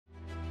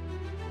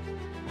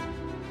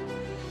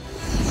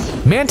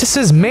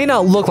Mantises may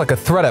not look like a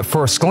threat at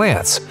first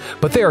glance,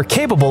 but they are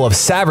capable of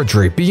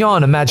savagery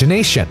beyond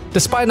imagination.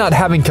 Despite not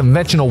having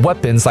conventional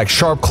weapons like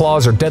sharp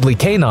claws or deadly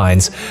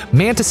canines,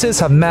 mantises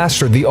have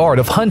mastered the art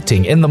of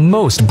hunting in the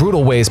most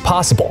brutal ways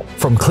possible.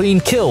 From clean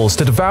kills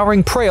to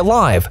devouring prey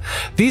alive,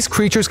 these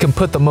creatures can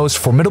put the most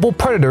formidable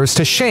predators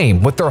to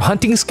shame with their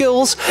hunting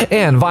skills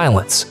and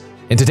violence.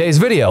 In today's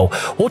video,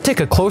 we'll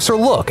take a closer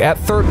look at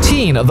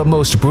 13 of the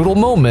most brutal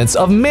moments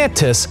of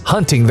Mantis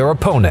hunting their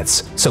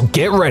opponents, so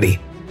get ready!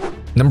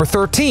 Number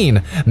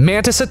 13.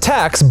 Mantis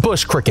attacks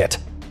bush cricket.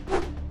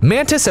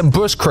 Mantis and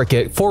bush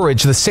cricket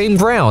forage the same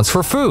grounds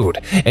for food,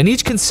 and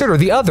each consider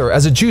the other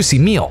as a juicy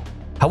meal.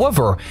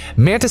 However,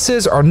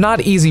 mantises are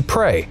not easy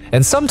prey,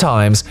 and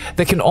sometimes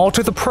they can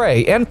alter the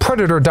prey and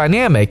predator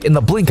dynamic in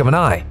the blink of an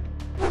eye.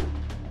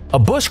 A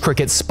bush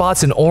cricket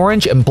spots an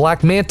orange and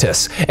black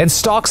mantis and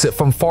stalks it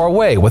from far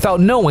away without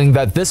knowing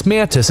that this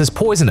mantis is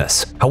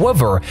poisonous.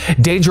 However,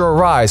 danger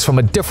arises from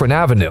a different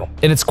avenue.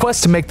 In its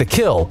quest to make the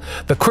kill,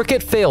 the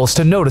cricket fails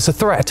to notice a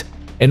threat.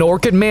 An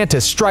orchid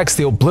mantis strikes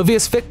the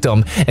oblivious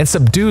victim and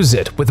subdues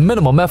it with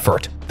minimum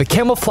effort. The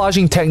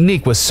camouflaging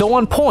technique was so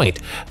on point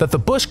that the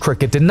bush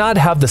cricket did not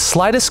have the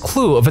slightest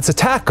clue of its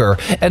attacker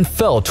and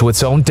fell to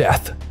its own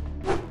death.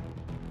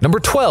 Number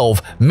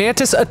 12.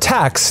 Mantis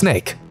attacks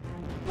snake.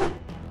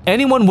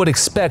 Anyone would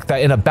expect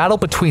that in a battle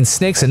between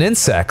snakes and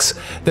insects,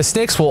 the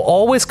snakes will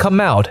always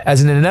come out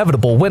as an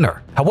inevitable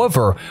winner.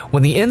 However,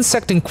 when the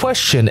insect in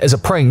question is a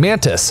praying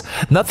mantis,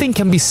 nothing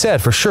can be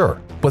said for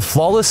sure. With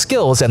flawless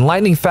skills and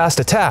lightning-fast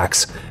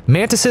attacks,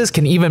 mantises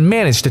can even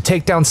manage to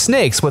take down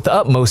snakes with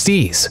utmost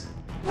ease.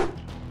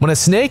 When a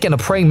snake and a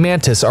praying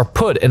mantis are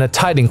put in a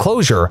tight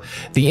enclosure,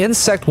 the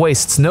insect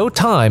wastes no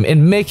time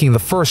in making the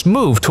first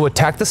move to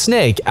attack the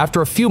snake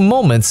after a few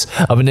moments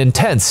of an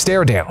intense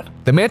stare-down.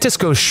 The mantis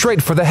goes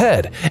straight for the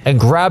head and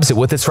grabs it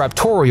with its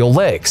raptorial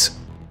legs.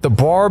 The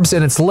barbs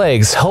in its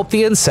legs help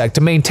the insect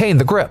to maintain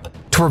the grip.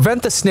 To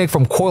prevent the snake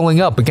from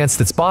coiling up against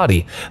its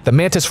body, the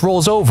mantis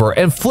rolls over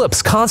and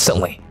flips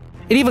constantly.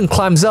 It even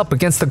climbs up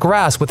against the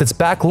grass with its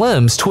back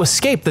limbs to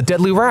escape the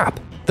deadly wrap.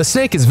 The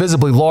snake is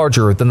visibly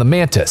larger than the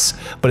mantis,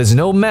 but is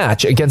no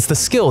match against the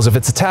skills of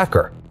its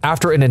attacker.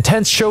 After an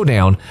intense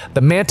showdown,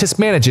 the mantis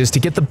manages to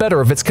get the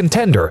better of its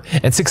contender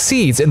and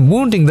succeeds in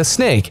wounding the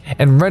snake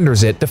and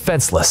renders it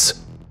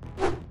defenseless.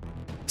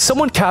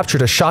 Someone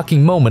captured a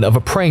shocking moment of a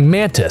praying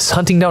mantis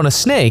hunting down a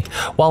snake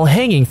while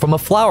hanging from a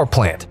flower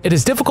plant. It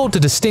is difficult to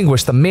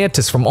distinguish the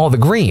mantis from all the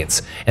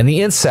greens, and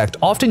the insect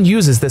often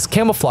uses this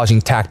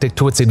camouflaging tactic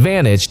to its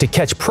advantage to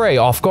catch prey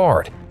off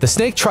guard. The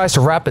snake tries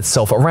to wrap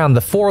itself around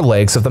the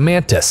forelegs of the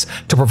mantis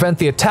to prevent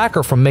the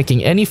attacker from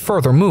making any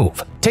further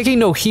move. Taking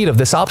no heed of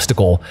this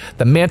obstacle,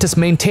 the mantis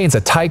maintains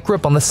a tight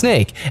grip on the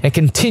snake and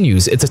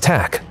continues its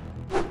attack.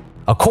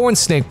 A corn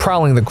snake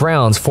prowling the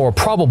grounds for a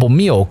probable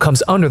meal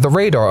comes under the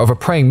radar of a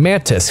praying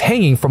mantis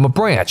hanging from a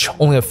branch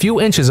only a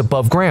few inches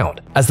above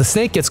ground. As the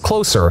snake gets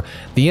closer,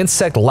 the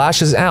insect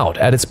lashes out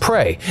at its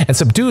prey and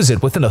subdues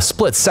it within a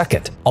split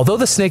second. Although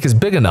the snake is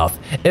big enough,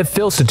 it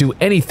fails to do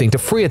anything to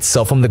free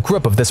itself from the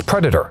grip of this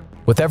predator.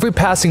 With every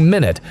passing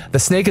minute, the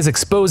snake is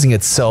exposing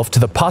itself to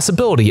the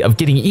possibility of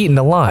getting eaten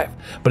alive,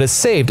 but is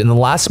saved in the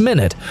last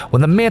minute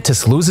when the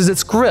mantis loses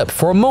its grip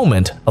for a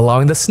moment,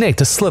 allowing the snake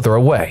to slither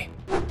away.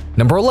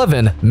 Number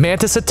 11.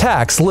 Mantis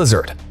attacks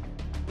lizard.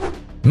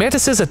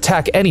 Mantises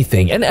attack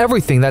anything and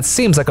everything that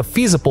seems like a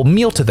feasible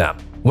meal to them.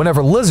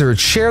 Whenever lizards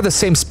share the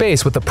same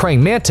space with the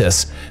praying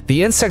mantis,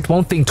 the insect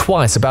won't think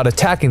twice about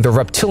attacking their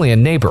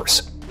reptilian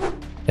neighbors.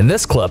 In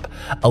this clip,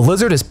 a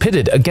lizard is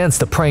pitted against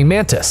the praying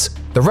mantis.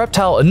 The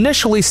reptile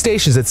initially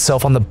stations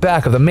itself on the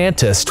back of the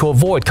mantis to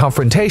avoid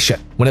confrontation.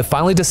 When it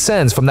finally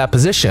descends from that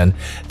position,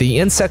 the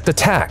insect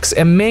attacks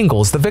and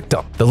mangles the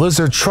victim. The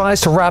lizard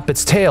tries to wrap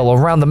its tail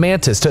around the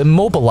mantis to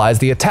immobilize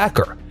the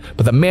attacker,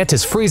 but the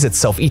mantis frees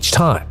itself each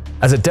time.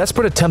 As a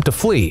desperate attempt to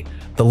flee,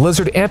 the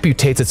lizard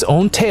amputates its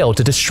own tail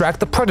to distract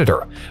the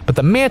predator, but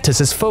the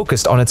mantis is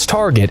focused on its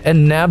target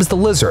and nabs the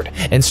lizard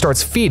and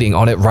starts feeding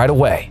on it right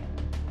away.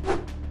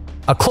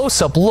 A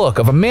close-up look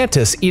of a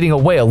mantis eating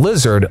away a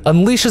lizard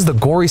unleashes the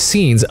gory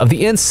scenes of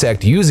the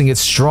insect using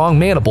its strong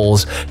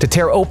mandibles to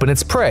tear open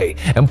its prey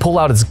and pull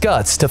out its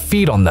guts to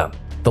feed on them.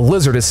 The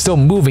lizard is still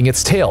moving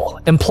its tail,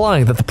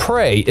 implying that the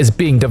prey is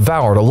being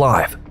devoured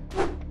alive.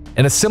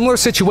 In a similar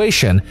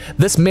situation,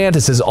 this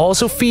mantis is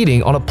also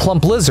feeding on a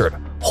plump lizard,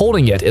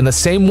 holding it in the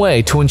same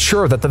way to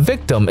ensure that the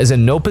victim is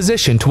in no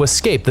position to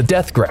escape the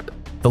death grip.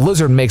 The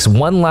lizard makes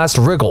one last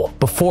wriggle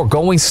before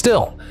going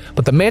still,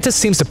 but the mantis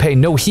seems to pay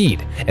no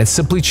heed and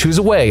simply chews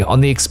away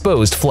on the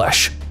exposed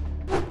flesh.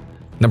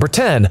 Number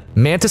 10.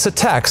 Mantis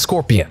attacks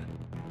scorpion.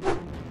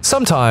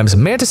 Sometimes,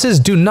 mantises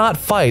do not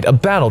fight a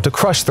battle to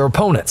crush their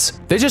opponents.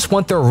 They just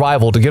want their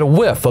rival to get a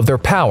whiff of their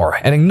power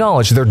and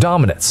acknowledge their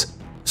dominance.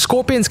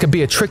 Scorpions can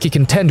be a tricky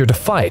contender to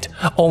fight,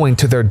 owing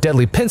to their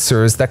deadly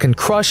pincers that can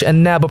crush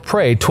and nab a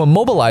prey to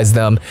immobilize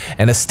them,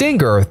 and a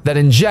stinger that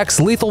injects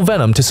lethal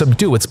venom to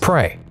subdue its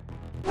prey.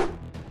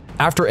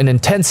 After an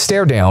intense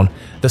stare-down,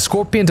 the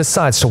scorpion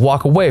decides to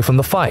walk away from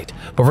the fight,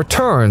 but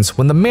returns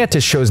when the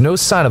mantis shows no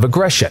sign of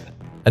aggression.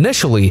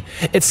 Initially,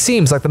 it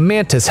seems like the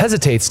mantis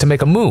hesitates to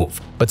make a move,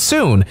 but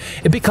soon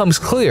it becomes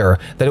clear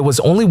that it was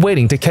only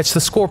waiting to catch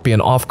the scorpion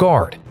off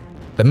guard.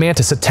 The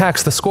mantis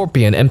attacks the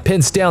scorpion and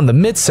pins down the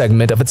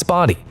mid-segment of its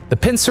body. The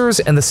pincers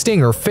and the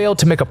stinger failed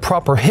to make a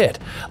proper hit,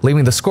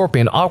 leaving the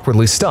scorpion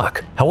awkwardly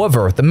stuck.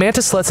 However, the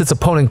mantis lets its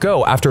opponent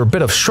go after a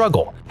bit of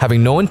struggle,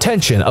 having no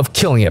intention of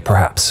killing it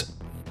perhaps.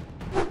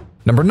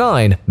 Number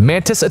 9.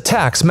 Mantis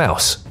attacks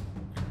mouse.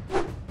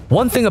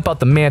 One thing about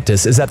the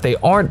mantis is that they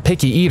aren't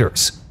picky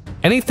eaters.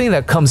 Anything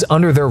that comes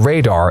under their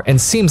radar and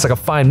seems like a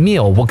fine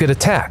meal will get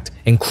attacked,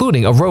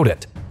 including a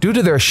rodent. Due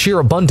to their sheer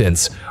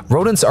abundance,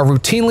 rodents are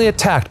routinely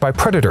attacked by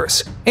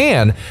predators,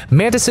 and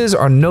mantises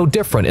are no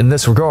different in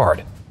this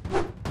regard.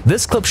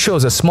 This clip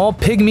shows a small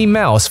pygmy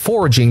mouse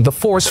foraging the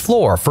forest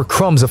floor for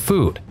crumbs of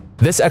food.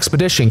 This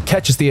expedition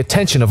catches the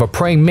attention of a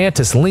praying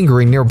mantis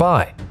lingering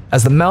nearby.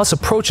 As the mouse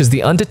approaches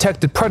the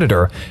undetected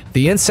predator,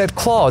 the insect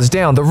claws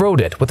down the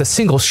rodent with a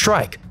single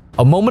strike.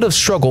 A moment of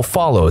struggle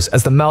follows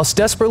as the mouse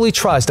desperately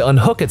tries to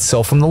unhook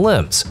itself from the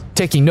limbs.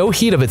 Taking no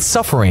heed of its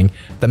suffering,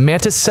 the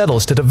mantis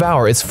settles to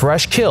devour its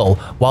fresh kill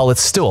while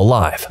it's still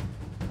alive.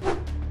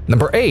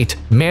 Number 8.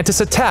 Mantis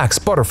attacks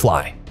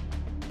butterfly.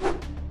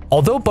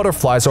 Although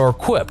butterflies are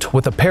equipped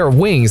with a pair of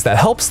wings that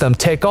helps them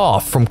take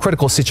off from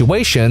critical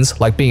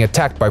situations like being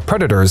attacked by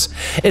predators,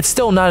 it's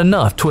still not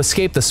enough to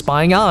escape the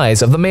spying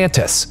eyes of the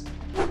mantis.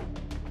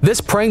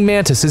 This praying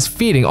mantis is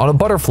feeding on a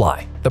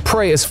butterfly. The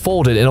prey is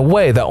folded in a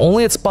way that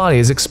only its body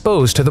is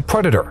exposed to the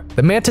predator.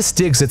 The mantis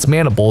digs its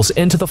mandibles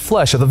into the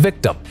flesh of the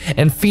victim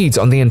and feeds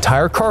on the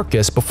entire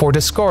carcass before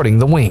discarding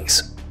the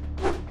wings.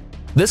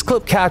 This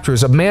clip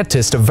captures a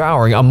mantis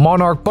devouring a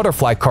monarch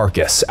butterfly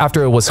carcass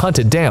after it was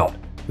hunted down.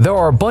 There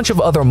are a bunch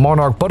of other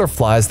monarch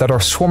butterflies that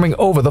are swarming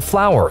over the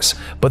flowers,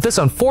 but this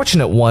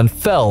unfortunate one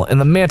fell in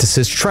the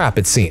mantis's trap,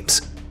 it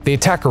seems. The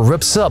attacker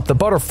rips up the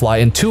butterfly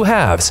in 2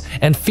 halves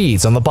and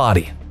feeds on the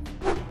body.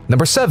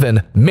 Number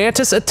 7.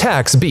 Mantis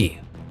attacks bee.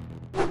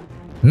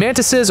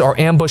 Mantises are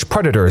ambush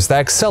predators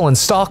that excel in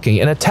stalking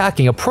and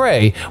attacking a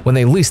prey when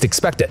they least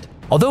expect it.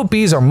 Although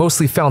bees are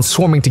mostly found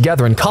swarming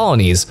together in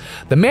colonies,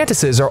 the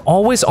mantises are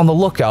always on the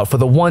lookout for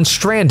the one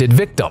stranded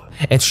victim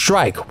and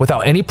strike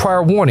without any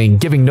prior warning,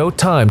 giving no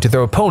time to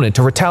their opponent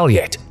to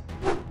retaliate.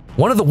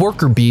 One of the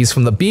worker bees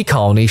from the bee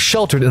colony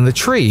sheltered in the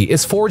tree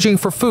is foraging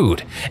for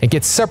food and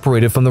gets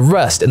separated from the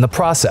rest in the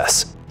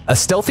process. A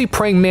stealthy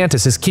praying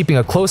mantis is keeping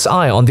a close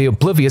eye on the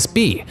oblivious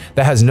bee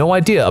that has no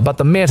idea about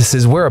the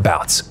mantis's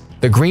whereabouts.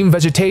 The green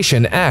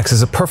vegetation acts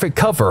as a perfect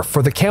cover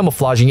for the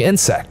camouflaging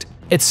insect.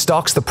 It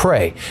stalks the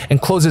prey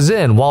and closes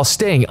in while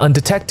staying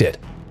undetected.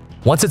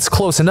 Once it's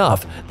close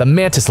enough, the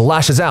mantis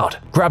lashes out,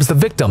 grabs the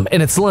victim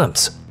in its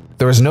limbs.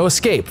 There is no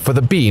escape for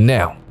the bee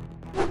now.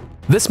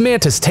 This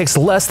mantis takes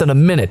less than a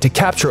minute to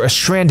capture a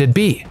stranded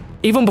bee.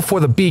 Even before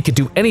the bee could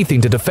do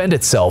anything to defend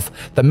itself,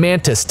 the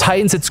mantis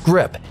tightens its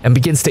grip and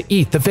begins to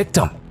eat the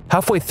victim.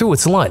 Halfway through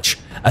its lunch,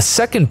 a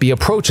second bee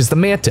approaches the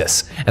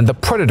mantis, and the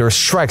predator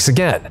strikes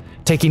again,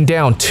 taking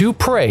down 2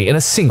 prey in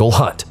a single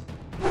hunt.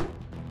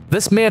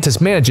 This mantis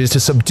manages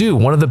to subdue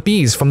one of the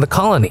bees from the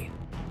colony.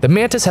 The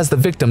mantis has the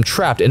victim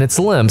trapped in its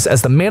limbs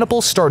as the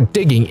mandibles start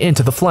digging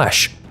into the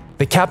flesh.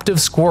 The captive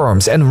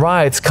squirms and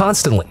writhes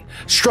constantly,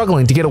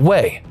 struggling to get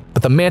away,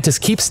 but the mantis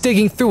keeps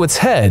digging through its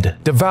head,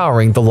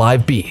 devouring the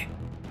live bee.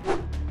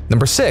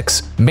 Number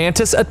 6.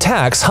 Mantis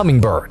attacks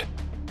hummingbird.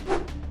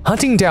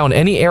 Hunting down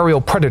any aerial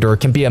predator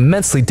can be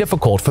immensely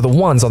difficult for the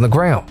ones on the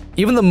ground.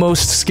 Even the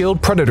most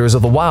skilled predators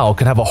of the wild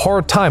can have a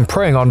hard time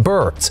preying on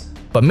birds,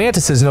 but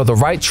mantises know the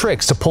right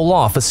tricks to pull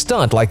off a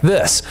stunt like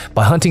this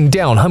by hunting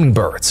down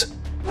hummingbirds.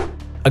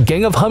 A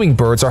gang of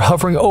hummingbirds are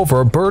hovering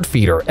over a bird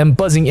feeder and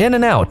buzzing in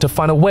and out to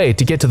find a way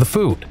to get to the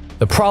food.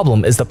 The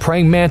problem is the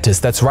praying mantis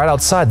that's right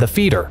outside the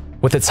feeder.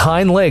 With its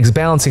hind legs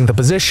balancing the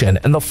position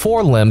and the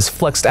forelimbs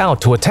flexed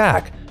out to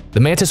attack, the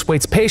mantis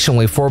waits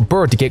patiently for a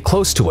bird to get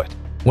close to it.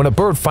 When a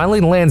bird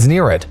finally lands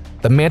near it,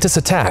 the mantis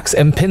attacks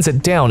and pins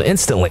it down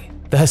instantly.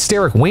 The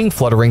hysteric wing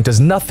fluttering does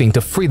nothing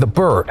to free the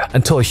bird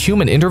until a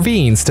human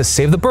intervenes to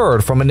save the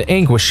bird from an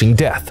anguishing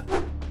death.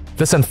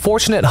 This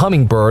unfortunate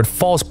hummingbird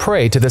falls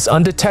prey to this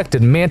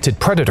undetected mantid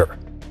predator.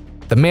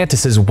 The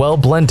mantis is well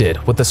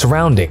blended with the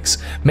surroundings,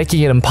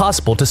 making it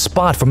impossible to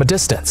spot from a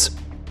distance.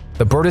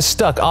 The bird is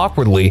stuck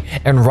awkwardly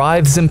and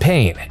writhes in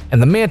pain,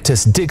 and the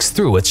mantis digs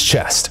through its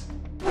chest.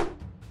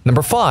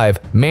 Number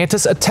 5.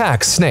 Mantis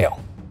attacks snail.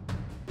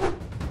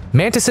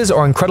 Mantises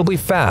are incredibly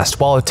fast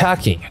while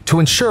attacking to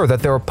ensure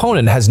that their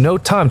opponent has no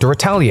time to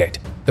retaliate.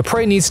 The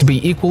prey needs to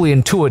be equally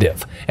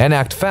intuitive and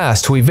act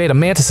fast to evade a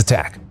mantis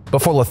attack.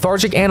 But for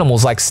lethargic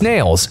animals like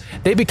snails,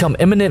 they become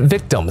imminent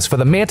victims for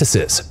the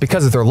mantises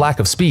because of their lack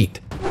of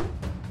speed.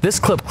 This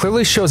clip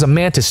clearly shows a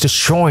mantis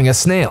destroying a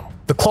snail.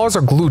 The claws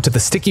are glued to the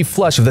sticky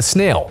flesh of the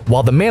snail,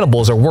 while the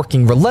mandibles are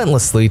working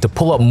relentlessly to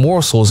pull up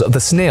morsels of the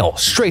snail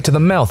straight to the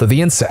mouth of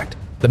the insect.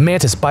 The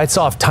mantis bites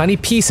off tiny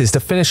pieces to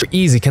finish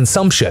easy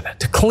consumption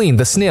to clean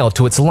the snail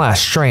to its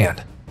last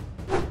strand.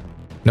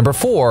 Number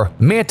 4.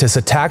 Mantis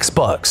attacks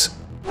bugs.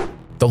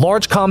 The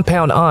large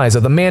compound eyes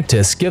of the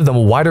mantis give them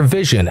a wider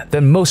vision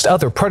than most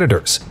other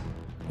predators.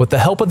 With the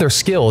help of their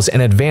skills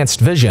and advanced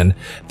vision,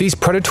 these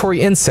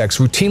predatory insects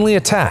routinely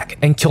attack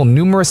and kill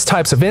numerous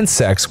types of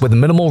insects with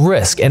minimal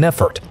risk and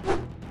effort.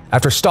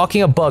 After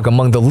stalking a bug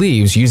among the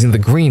leaves using the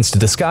greens to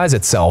disguise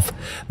itself,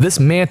 this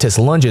mantis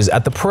lunges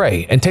at the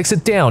prey and takes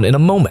it down in a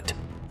moment.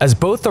 As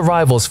both the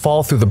rivals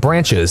fall through the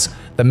branches,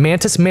 the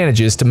mantis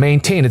manages to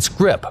maintain its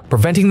grip,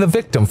 preventing the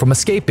victim from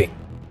escaping.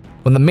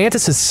 When the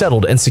mantis is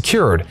settled and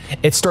secured,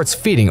 it starts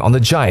feeding on the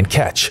giant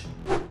catch.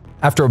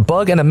 After a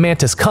bug and a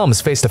mantis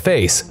comes face to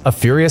face, a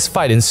furious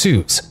fight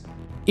ensues.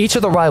 Each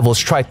of the rivals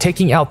try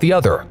taking out the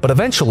other, but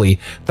eventually,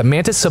 the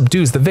mantis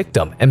subdues the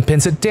victim and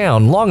pins it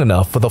down long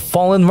enough for the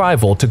fallen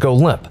rival to go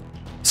limp.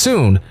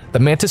 Soon, the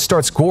mantis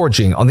starts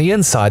gorging on the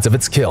insides of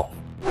its kill.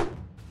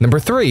 Number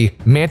 3.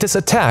 Mantis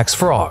attacks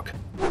frog.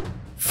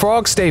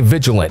 Frogs stay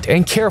vigilant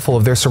and careful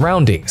of their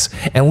surroundings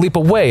and leap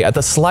away at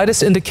the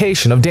slightest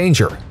indication of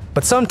danger.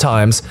 But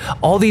sometimes,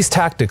 all these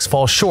tactics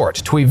fall short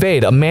to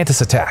evade a mantis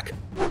attack.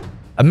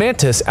 A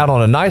mantis out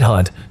on a night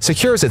hunt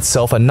secures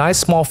itself a nice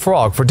small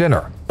frog for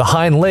dinner. The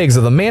hind legs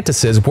of the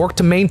mantises work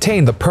to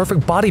maintain the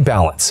perfect body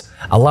balance,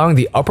 allowing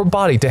the upper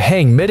body to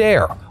hang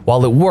mid-air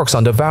while it works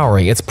on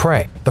devouring its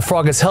prey. The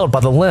frog is held by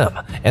the limb,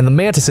 and the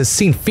mantis is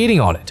seen feeding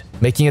on it,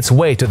 making its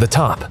way to the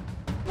top.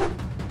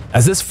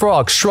 As this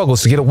frog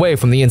struggles to get away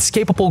from the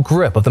inescapable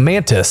grip of the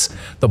mantis,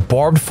 the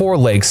barbed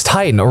forelegs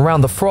tighten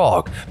around the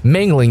frog,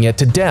 mangling it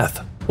to death,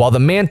 while the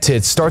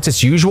mantid starts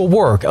its usual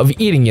work of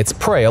eating its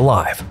prey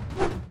alive.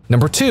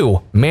 Number 2.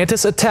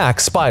 Mantis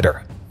attacks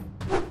spider.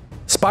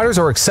 Spiders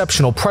are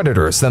exceptional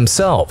predators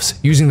themselves,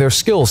 using their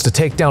skills to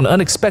take down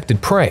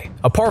unexpected prey.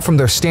 Apart from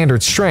their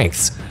standard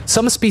strengths,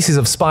 some species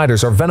of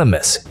spiders are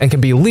venomous and can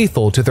be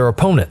lethal to their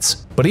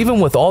opponents. But even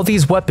with all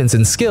these weapons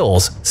and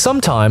skills,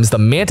 sometimes the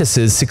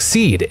mantises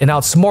succeed in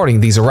outsmarting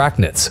these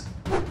arachnids.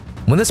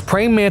 When this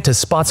praying mantis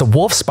spots a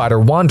wolf spider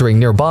wandering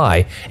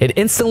nearby, it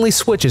instantly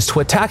switches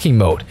to attacking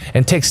mode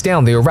and takes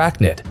down the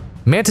arachnid.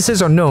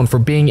 Mantises are known for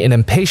being an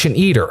impatient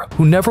eater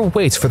who never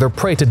waits for their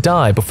prey to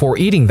die before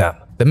eating them.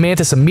 The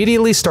mantis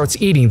immediately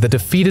starts eating the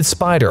defeated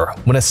spider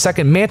when a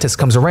second mantis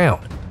comes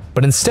around,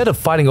 but instead of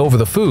fighting over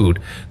the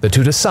food, the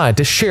two decide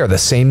to share the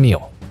same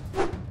meal.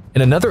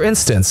 In another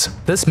instance,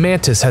 this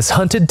mantis has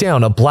hunted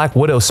down a black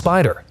widow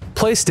spider.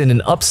 Placed in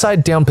an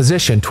upside-down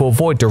position to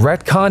avoid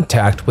direct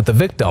contact with the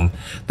victim,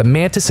 the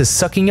mantis is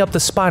sucking up the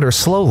spider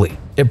slowly.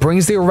 It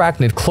brings the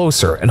arachnid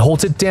closer and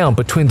holds it down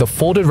between the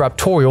folded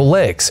raptorial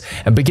legs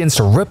and begins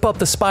to rip up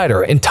the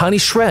spider in tiny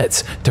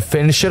shreds to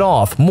finish it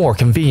off more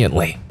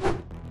conveniently.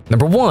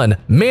 Number 1.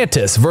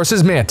 Mantis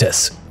versus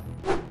mantis.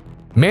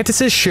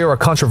 Mantises share a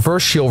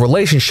controversial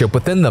relationship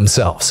within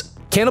themselves.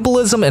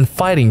 Cannibalism and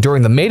fighting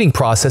during the mating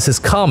process is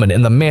common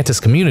in the mantis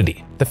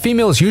community. The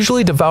females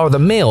usually devour the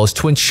males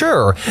to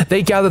ensure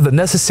they gather the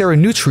necessary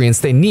nutrients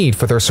they need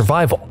for their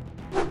survival.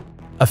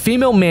 A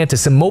female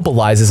mantis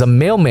immobilizes a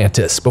male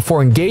mantis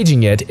before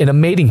engaging it in a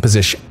mating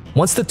position.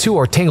 Once the two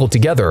are tangled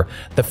together,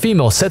 the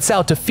female sets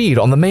out to feed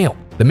on the male.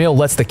 The male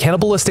lets the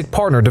cannibalistic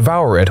partner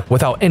devour it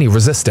without any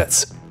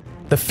resistance.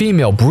 The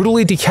female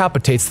brutally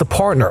decapitates the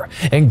partner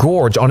and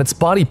gorges on its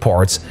body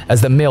parts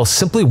as the male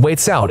simply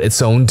waits out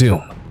its own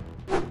doom.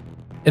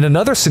 In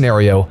another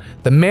scenario,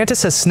 the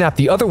mantis has snapped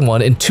the other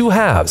one in two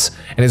halves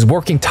and is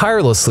working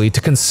tirelessly to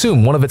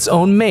consume one of its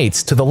own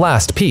mates to the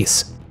last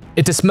piece.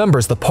 It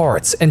dismembers the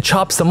parts and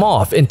chops them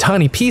off in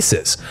tiny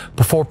pieces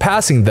before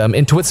passing them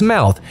into its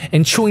mouth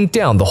and chewing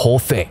down the whole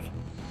thing.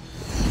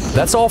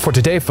 That's all for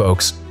today,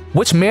 folks.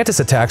 Which mantis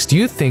attacks do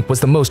you think was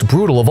the most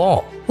brutal of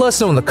all? Let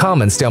us know in the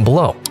comments down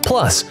below.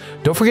 Plus,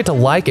 don't forget to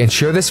like and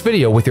share this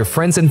video with your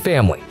friends and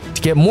family.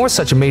 To get more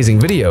such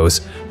amazing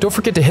videos, don't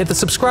forget to hit the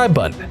subscribe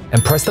button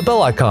and press the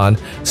bell icon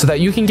so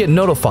that you can get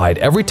notified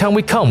every time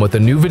we come with a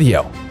new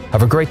video.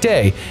 Have a great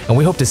day, and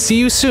we hope to see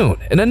you soon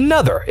in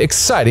another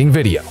exciting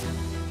video.